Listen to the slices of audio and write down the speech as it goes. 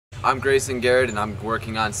I'm Grayson Garrett, and I'm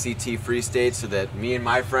working on CT Free State so that me and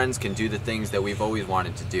my friends can do the things that we've always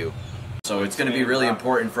wanted to do. So it's going to be really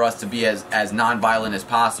important for us to be as non-violent as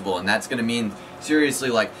possible, and that's going to mean,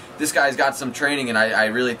 seriously, like, this guy's got some training, and I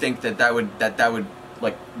really think that would,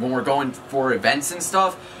 like, when we're going for events and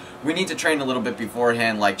stuff, we need to train a little bit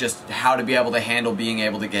beforehand, like just how to be able to handle being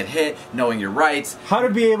able to get hit, knowing your rights. How to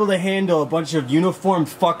be able to handle a bunch of uniformed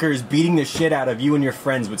fuckers beating the shit out of you and your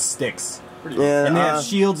friends with sticks. Yeah, and they have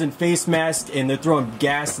shields and face masks, and they're throwing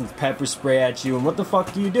gas and pepper spray at you, and what the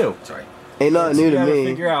fuck do you do? Sorry. Ain't nothing new to me.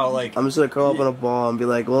 Figure out, like, I'm just gonna curl up on a ball and be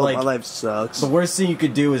like, well, like, my life sucks. The worst thing you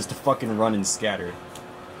could do is to fucking run and scatter.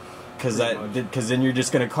 Because then you're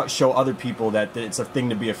just going to show other people that it's a thing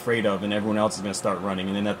to be afraid of, and everyone else is going to start running,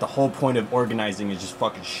 and then that the whole point of organizing is just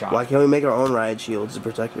fucking shot. Why can't we make our own riot shields to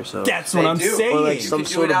protect ourselves? That's what I'm saying. Or like some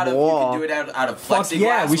sort of wall. You can do it out of plexiglass. Fuck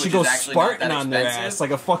yeah, we should go Spartan on their ass, like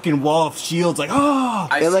a fucking wall of shields, like, oh!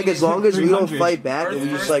 And like, as long as we don't fight back, and we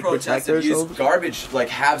just like protect ourselves. Garbage, like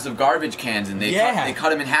halves of garbage cans, and they cut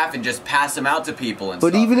them in half and just pass them out to people and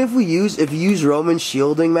stuff. But even if you use Roman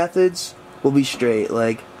shielding methods, we'll be straight.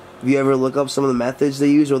 Like, if you ever look up some of the methods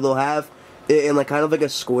they use, or they'll have it in like kind of like a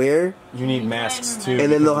square. You need masks too.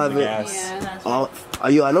 And then they'll have it.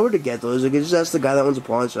 I know where to get those. Like, just ask the guy that owns a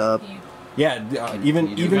pawn shop. Yeah,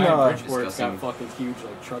 even where it's got fucking huge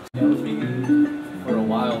like trucks. That was vegan for a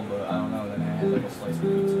while, but I don't know. Then I had like a slice of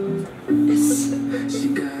pizza.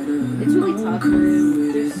 It's really tough.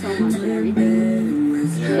 There's so much in everything.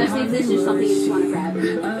 Especially if this is something you just want to grab.